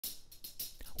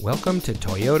Welcome to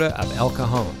Toyota of El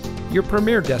Cajon, your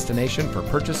premier destination for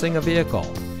purchasing a vehicle.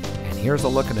 And here's a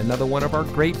look at another one of our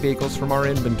great vehicles from our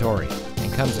inventory,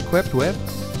 and comes equipped with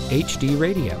HD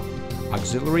radio,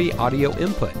 auxiliary audio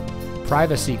input,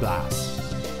 privacy glass,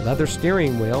 leather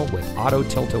steering wheel with auto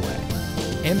tilt-away,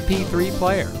 MP3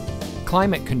 player,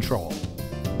 climate control,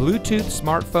 Bluetooth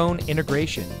smartphone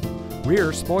integration,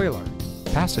 rear spoiler,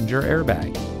 passenger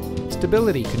airbag,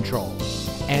 stability control,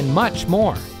 and much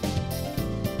more.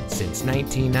 Since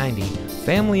 1990,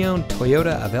 family-owned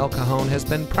Toyota of El Cajon has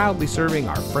been proudly serving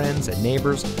our friends and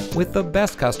neighbors with the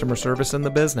best customer service in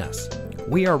the business.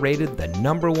 We are rated the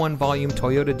 #1 volume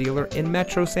Toyota dealer in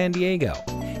Metro San Diego,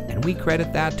 and we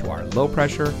credit that to our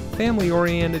low-pressure,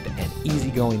 family-oriented, and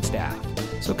easygoing staff.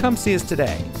 So come see us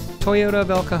today. Toyota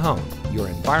of El Cajon, your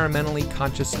environmentally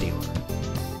conscious dealer.